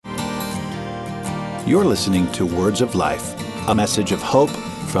You're listening to Words of Life, a message of hope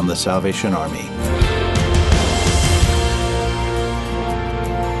from the Salvation Army.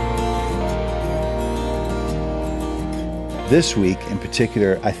 This week in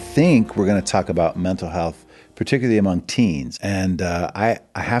particular, I think we're going to talk about mental health, particularly among teens. And I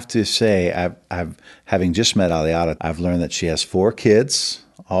have to say, having just met Aliata, I've learned that she has 4 kids,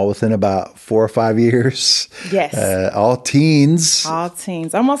 all within about 4 or 5 years. Yes. All teens. All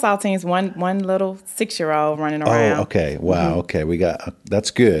teens. Almost all teens. One little 6-year-old running around. Oh, okay. Wow. Okay.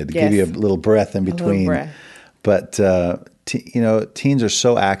 That's good. To give you a Yes. little breath in A little between. breath. But, teens are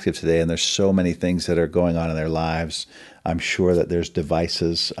so active today, and there's so many things that are going on in their lives. I'm sure that there's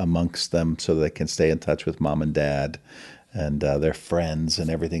devices amongst them so that they can stay in touch with mom and dad and their friends and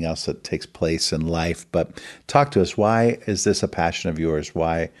everything else that takes place in life. But talk to us. Why is this a passion of yours?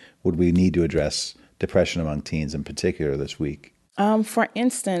 Why would we need to address depression among teens in particular this week? For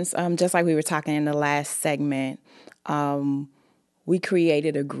instance, just like we were talking in the last segment, we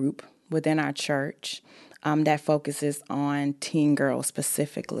created a group within our church that focuses on teen girls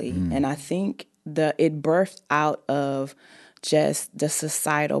specifically. And I think it birthed out of just the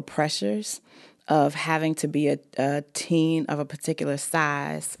societal pressures of having to be a teen of a particular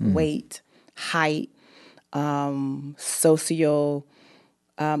size, weight, height, social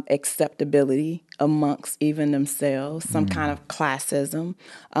acceptability amongst even themselves, some kind of classism.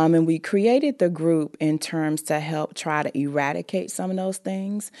 And we created the group in terms to help try to eradicate some of those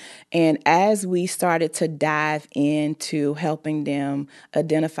things. And as we started to dive into helping them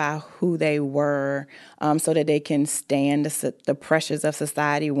identify who they were so that they can stand the pressures of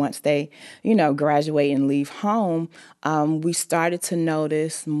society once they, graduate and leave home, we started to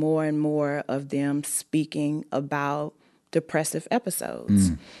notice more and more of them speaking about depressive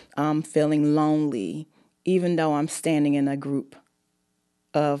episodes, feeling lonely, even though I'm standing in a group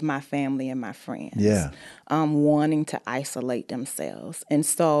of my family and my friends, wanting to isolate themselves. And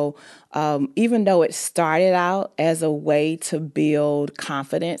so even though it started out as a way to build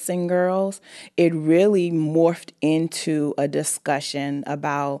confidence in girls, it really morphed into a discussion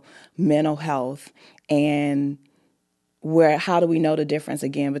about mental health and how do we know the difference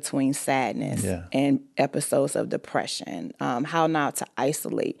again between sadness and episodes of depression? How not to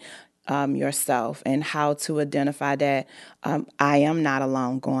isolate yourself and how to identify that I am not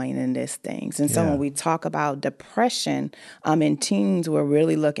alone going in these things. And so when we talk about depression in teens, we're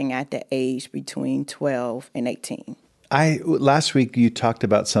really looking at the age between 12 and 18. Last week you talked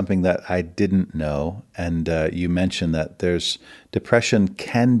about something that I didn't know, and you mentioned that depression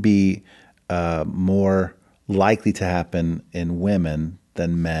can be more likely to happen in women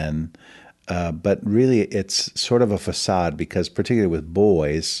than men, but really it's sort of a facade because particularly with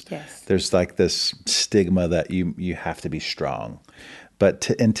boys, there's like this stigma that you have to be strong. But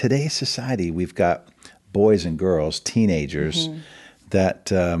in today's society, we've got boys and girls, teenagers, that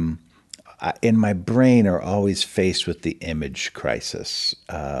in my brain are always faced with the image crisis,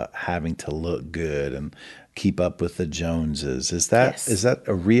 having to look good and keep up with the Joneses. Is that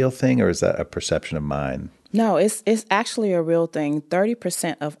a real thing, or is that a perception of mine? No, it's actually a real thing.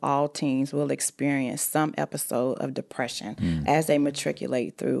 30% of all teens will experience some episode of depression as they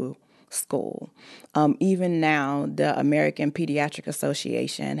matriculate through school. Even now, the American Pediatric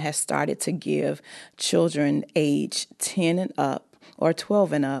Association has started to give children age 10 and up or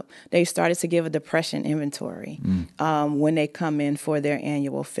 12 and up, they started to give a depression inventory when they come in for their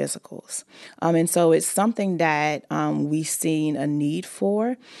annual physicals. And so it's something that we've seen a need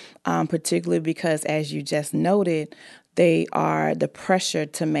for, particularly because, as you just noted, they are the pressure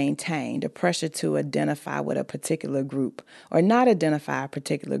to maintain, the pressure to identify with a particular group or not identify a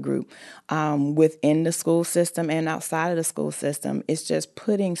particular group within the school system and outside of the school system. It's just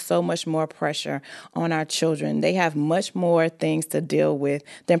putting so much more pressure on our children. They have much more things to deal with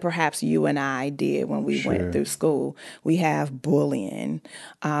than perhaps you and I did when we went through school. We have bullying.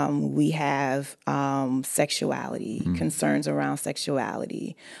 We have sexuality, concerns around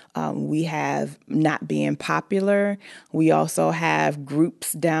sexuality. We have not being popular. We also have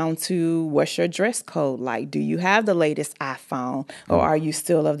groups down to what's your dress code like? Do you have the latest iPhone or are you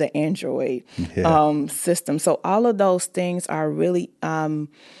still of the Android system? So all of those things are really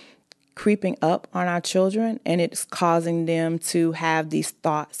creeping up on our children, and it's causing them to have these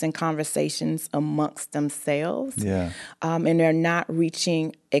thoughts and conversations amongst themselves. And they're not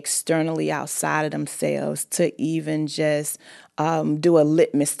reaching externally outside of themselves to even just do a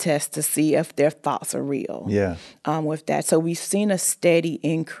litmus test to see if their thoughts are real with that. So we've seen a steady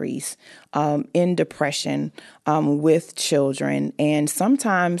increase in depression with children. And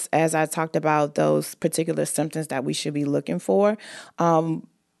sometimes, as I talked about those particular symptoms that we should be looking for,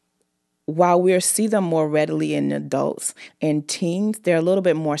 while we see them more readily in adults and teens, they're a little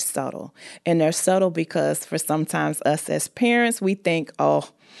bit more subtle. And they're subtle because for sometimes us as parents, we think, oh,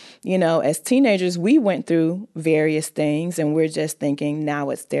 as teenagers, we went through various things and we're just thinking now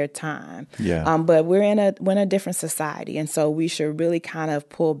it's their time. Yeah. But we're in a different society. And so we should really kind of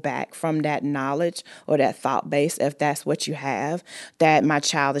pull back from that knowledge or that thought base, if that's what you have, that my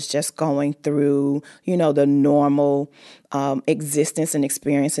child is just going through, the normal existence and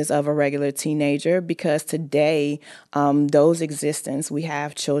experiences of a regular teenager, because today, those existence, we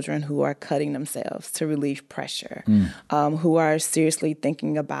have children who are cutting themselves to relieve pressure, who are seriously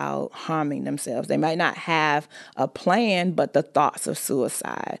thinking about harming themselves. They might not have a plan, but the thoughts of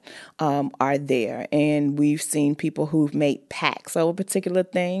suicide are there. And we've seen people who've made pacts over particular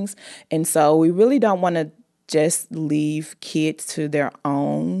things. And so we really don't want to just leave kids to their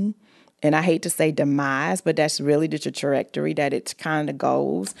own, and I hate to say demise, but that's really the trajectory that it kind of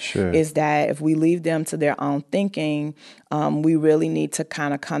goes. Sure. Is that if we leave them to their own thinking, we really need to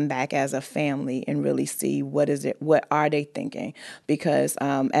kind of come back as a family and really see what are they thinking? Because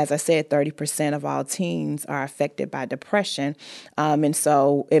as I said, 30% of all teens are affected by depression. And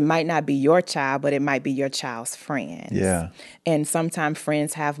so it might not be your child, but it might be your child's friends. Yeah. And sometimes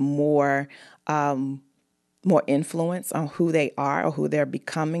friends have more influence on who they are or who they're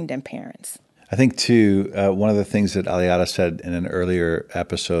becoming than parents. I think, too, one of the things that Aliata said in an earlier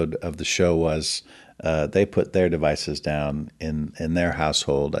episode of the show was they put their devices down in their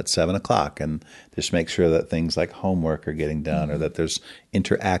household at 7 o'clock and just make sure that things like homework are getting done or that there's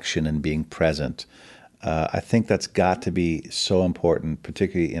interaction and being present. I think that's got to be so important,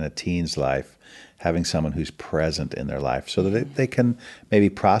 particularly in a teen's life, having someone who's present in their life so that they can maybe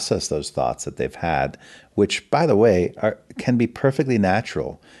process those thoughts that they've had, which, by the way, can be perfectly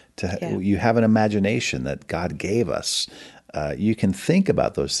natural. You have an imagination that God gave us. You can think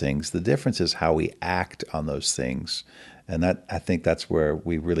about those things. The difference is how we act on those things. And I think that's where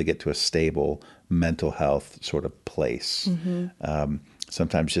we really get to a stable mental health sort of place.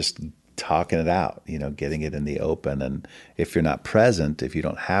 Sometimes just talking it out, getting it in the open. And if you're not present, if you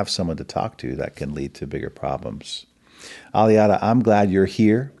don't have someone to talk to, that can lead to bigger problems. Aliata, I'm glad you're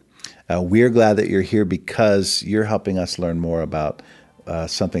here. We're glad that you're here because you're helping us learn more about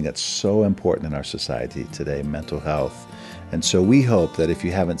something that's so important in our society today, mental health. And so we hope that if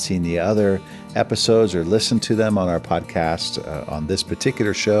you haven't seen the other episodes or listened to them on our podcast on this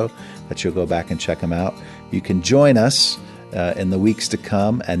particular show, that you'll go back and check them out. You can join us in the weeks to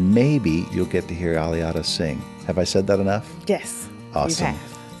come, and maybe you'll get to hear Aliata sing. Have I said that enough? Yes. Awesome. You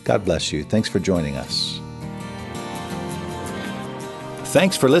have. God bless you. Thanks for joining us.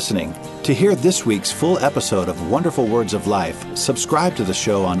 Thanks for listening. To hear this week's full episode of Wonderful Words of Life, subscribe to the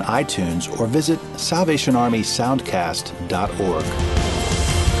show on iTunes or visit SalvationArmySoundcast.org.